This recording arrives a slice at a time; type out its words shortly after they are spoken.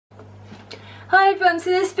Hi everyone,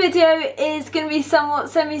 so this video is going to be somewhat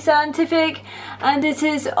semi-scientific and it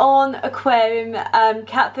is on aquarium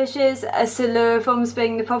catfishes, Siluriformes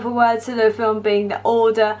being the proper word, Siluriform being the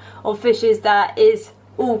order of fishes that is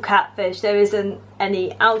all catfish. There isn't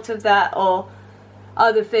any out of that or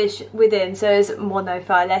other fish within, so it's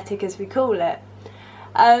monophyletic as we call it.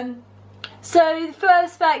 So the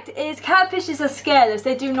first fact is catfishes are scaleless.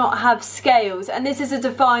 They do not have scales, and this is a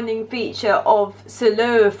defining feature of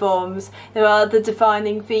Siluriformes. There are other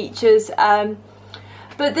defining features, but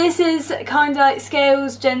this is kind of like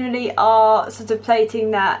scales generally are sort of plating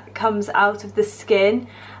that comes out of the skin,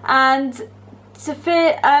 and to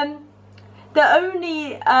fit the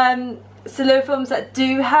only Siluriformes that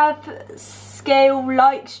do have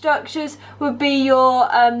scale-like structures would be your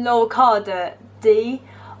Loricariidae,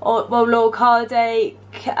 or well, Loricariidae,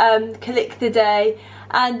 Callichthyidae,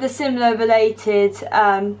 and the similar related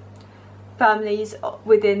families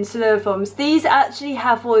within Siluriformes. These actually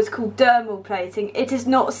have what is called dermal plating. It is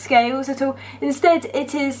not scales at all. Instead,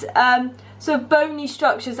 it is sort of bony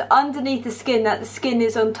structures underneath the skin that the skin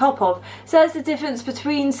is on top of. So that's the difference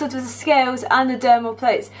between sort of the scales and the dermal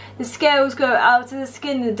plates. The scales go out of the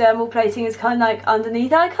skin, the dermal plating is kind of like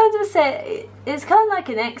underneath. I kind of say it's kind of like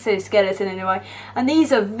an exoskeleton in a way. And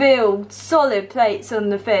these are real solid plates on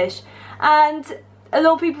the fish. And a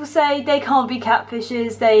lot of people say they can't be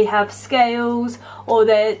catfishes, they have scales, or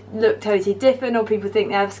they look totally different, or people think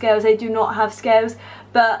they have scales. They do not have scales,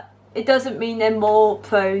 but it doesn't mean they're more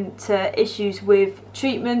prone to issues with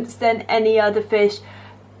treatments than any other fish,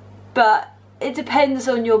 but it depends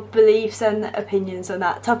on your beliefs and opinions on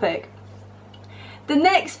that topic. The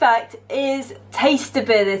next fact is taste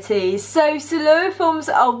abilities. So Siluriformes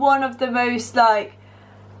are one of the most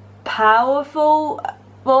powerful,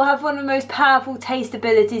 have one of the most powerful taste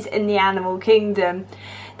abilities in the animal kingdom.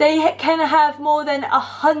 They can have more than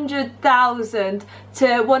 100,000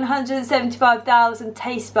 to 175,000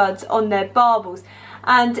 taste buds on their barbels,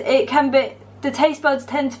 and it can be, the taste buds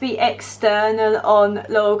tend to be external on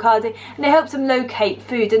Loricariidae, and it helps them locate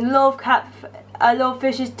food. And a lot of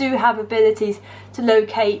fishes do have abilities to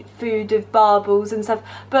locate food with barbels and stuff,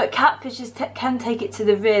 but catfishes can take it to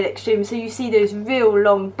the real extreme. So you see those real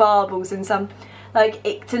long barbels, and some like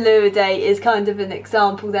Catfishes is kind of an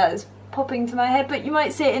example that is popping to my head, but you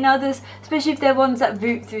might see it in others, especially if they're ones that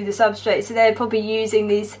root through the substrate. So they're probably using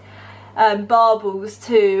these barbels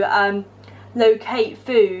to locate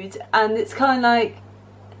food, and it's kind of like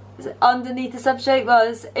underneath the substrate,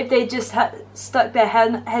 whereas if they just stuck their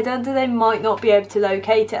head under, they might not be able to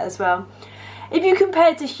locate it as well. If you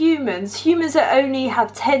compare to humans that only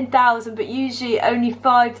have 10,000 but usually only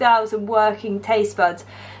 5,000 working taste buds,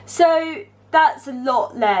 so that's a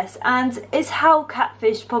lot less, and it's how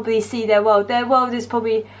catfish probably see their world. Their world is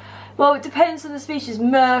probably, well, it depends on the species,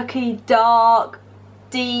 murky, dark,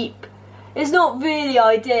 deep. It's not really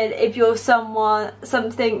ideal if you're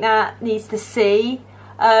something that needs to see,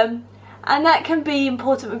 and that can be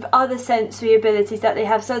important with other sensory abilities that they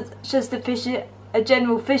have, such as a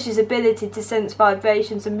general fish's ability to sense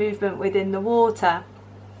vibrations and movement within the water.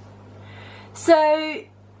 So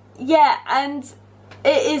yeah, and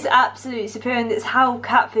it is absolutely superior, and it's how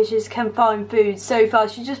catfishes can find food so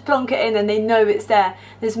fast. You just plonk it in and they know it's there.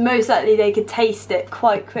 There's most likely they could taste it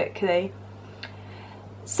quite quickly.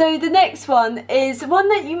 So the next one is one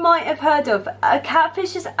that you might have heard of.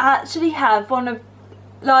 Catfishes actually have one of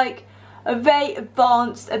a very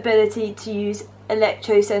advanced ability to use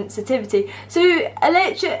electrosensitivity. So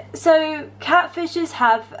catfishes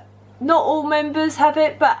have, not all members have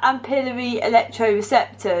it, but ampullary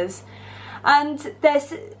electroreceptors. And their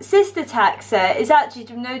sister taxa is actually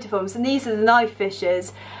Gymnotiformes, and these are the knife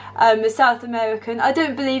fishes, the South American. I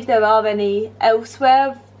don't believe there are any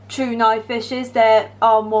elsewhere true knife fishes. There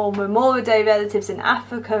are more Memoridae relatives in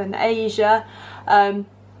Africa and Asia,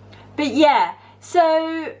 but yeah,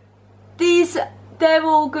 so their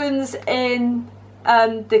organs in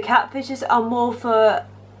the catfishes are more for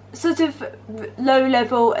sort of low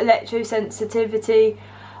level electrosensitivity,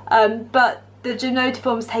 but the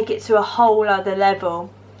Gymnotiformes take it to a whole other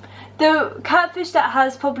level. The catfish that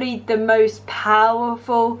has probably the most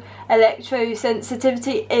powerful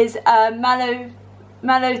electrosensitivity is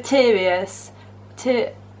Malotirius.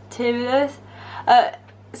 So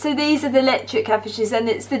these are the electric catfishes, and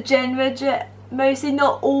it's the genera, mostly,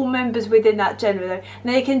 not all members within that genera though.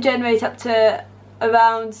 And they can generate up to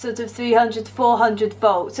around sort of 300 to 400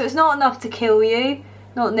 volts. So it's not enough to kill you.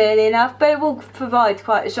 Not nearly enough, but it will provide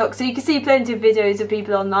quite a shock. So you can see plenty of videos of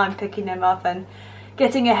people online picking them up and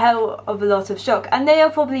getting a hell of a lot of shock. And they are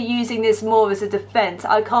probably using this more as a defence.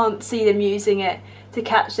 I can't see them using it to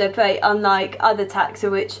catch their prey, unlike other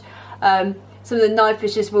taxa which some of the knife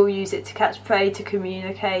fishes will use it to catch prey, to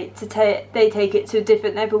communicate, they take it to a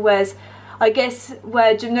different level, whereas I guess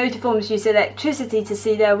where Gymnotiformes use electricity to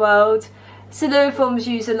see their world, Siluriformes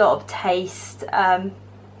use a lot of taste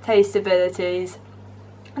abilities.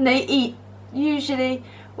 And they eat usually,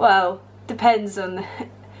 well, depends on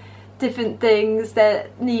different things, their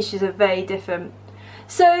niches are very different.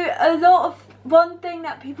 So one thing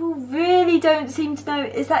that people really don't seem to know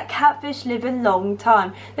is that catfish live a long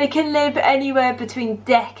time. They can live anywhere between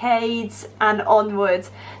decades and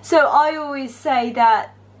onwards. So I always say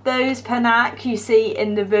that those panak you see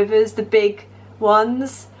in the rivers, the big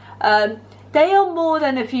ones, they are more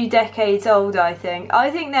than a few decades old, I think.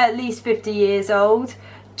 I think they're at least 50 years old.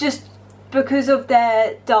 Just because of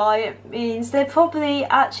their diet means they're probably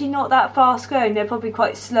actually not that fast growing. They're probably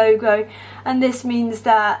quite slow growing. And this means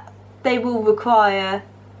that they will require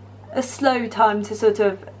a slow time to sort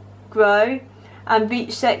of grow and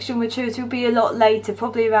reach sexual maturity will be a lot later,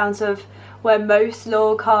 probably around sort of where most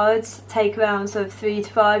loricariidae take around sort of 3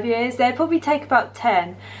 to 5 years. They probably take about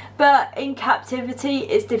 10. But in captivity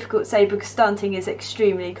it's difficult to say because stunting is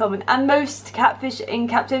extremely common, and most catfish in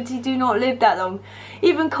captivity do not live that long.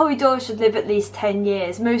 Even Corydoras should live at least 10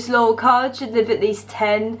 years. Most loricariidae should live at least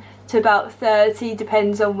 10 to about 30,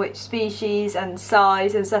 depends on which species and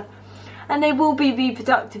size and stuff. And they will be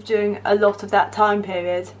reproductive during a lot of that time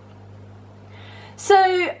period.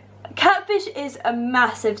 So catfish is a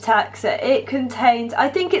massive taxa. It contains, I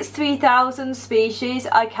think it's 3,000 species,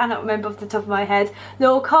 I cannot remember off the top of my head.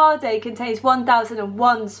 Loricariidae contains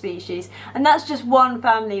 1,001 species, and that's just one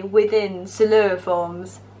family within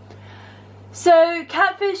Siluriformes. So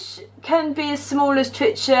catfish can be as small as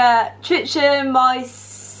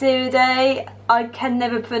Trichomyceridae. I can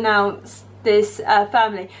never pronounce this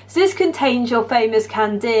family. So this contains your famous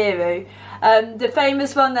Candiru, the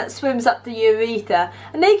famous one that swims up the urethra,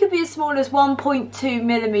 and they could be as small as 1.2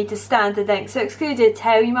 millimeter standard length. So excluded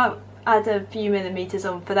tail, you might add a few millimeters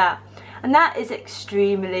on for that, and that is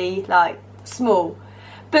extremely small.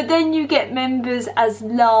 But then you get members as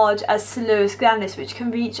large as Silurus, which can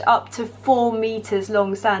reach up to 4 meters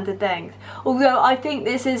long standard length. Although I think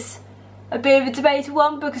this is a bit of a debatable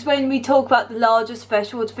one, because when we talk about the largest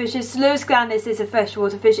freshwater fishes, Silurus is a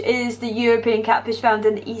freshwater fish. It is the European catfish found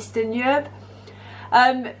in Eastern Europe.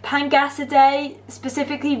 Pangasidae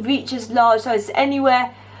specifically reaches large sizes,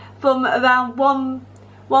 anywhere from around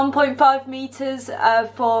 1.5 meters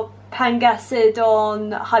for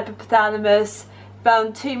Pangasidon hypothalamus,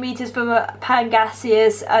 around 2 meters for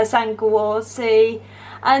Pangasius sanguorsi,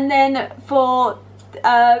 and then for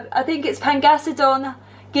I think it's Pangasidon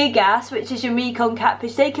gigas, which is your Mekong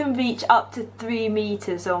catfish, they can reach up to 3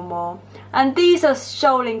 meters or more. And these are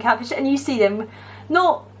shoaling catfish, and you see them,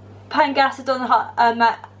 not Pangasidon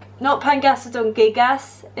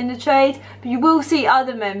gigas in the trade, but you will see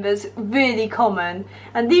other members, really common.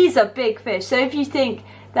 And these are big fish, so if you think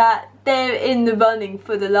that they're in the running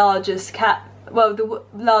for the largest the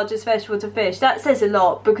largest freshwater fish, that says a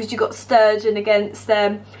lot, because you've got sturgeon against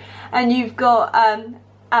them, and you've got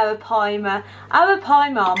Arapaima.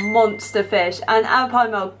 Arapaima are monster fish, and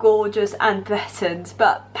Arapaima are gorgeous and threatened,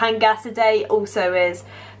 but Pangasidae also is.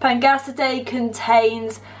 Pangasidae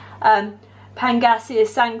contains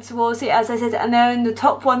Pangasius sanguorsi, as I said, and they're in the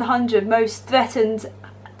top 100 most threatened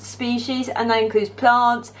species, and that includes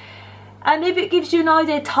plants. And if it gives you an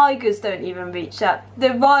idea, tigers don't even reach that.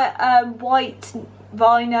 The white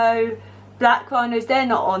rhino, black rhinos, they're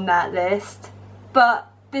not on that list, but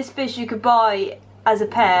this fish you could buy as a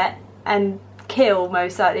pet and kill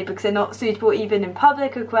most likely, because they're not suitable even in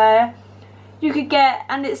public aquaria. You could get,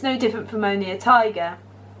 and it's no different from only a tiger.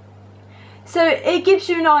 So it gives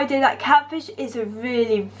you an idea that catfish is a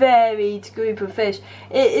really varied group of fish.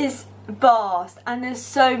 It is vast, and there's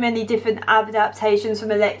so many different adaptations,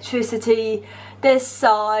 from electricity, their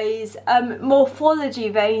size,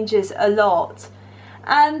 morphology ranges a lot,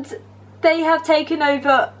 and they have taken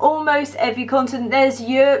over almost every continent. There's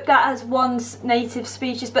Europe that has one native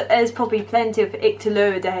species, but there's probably plenty of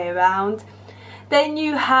Ictaluridae around. Then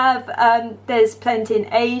you have, there's plenty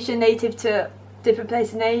in Asia, native to different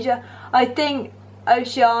places in Asia. I think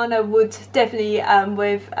Oceania would definitely,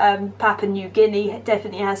 with Papua New Guinea,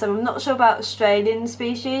 definitely has some. I'm not sure about Australian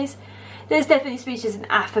species. There's definitely species in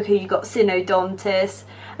Africa. You've got Synodontis,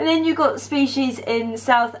 and then you've got species in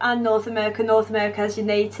South and North America. North America has your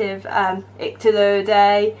native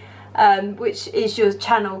Ictaluridae, which is your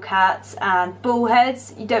channel cats and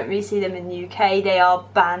bullheads. You don't really see them in the UK, they are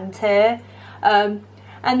banned here. And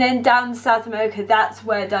then down to South America, that's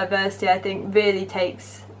where diversity, I think, really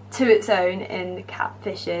takes to its own in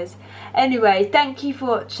catfishes. Anyway, thank you for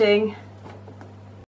watching.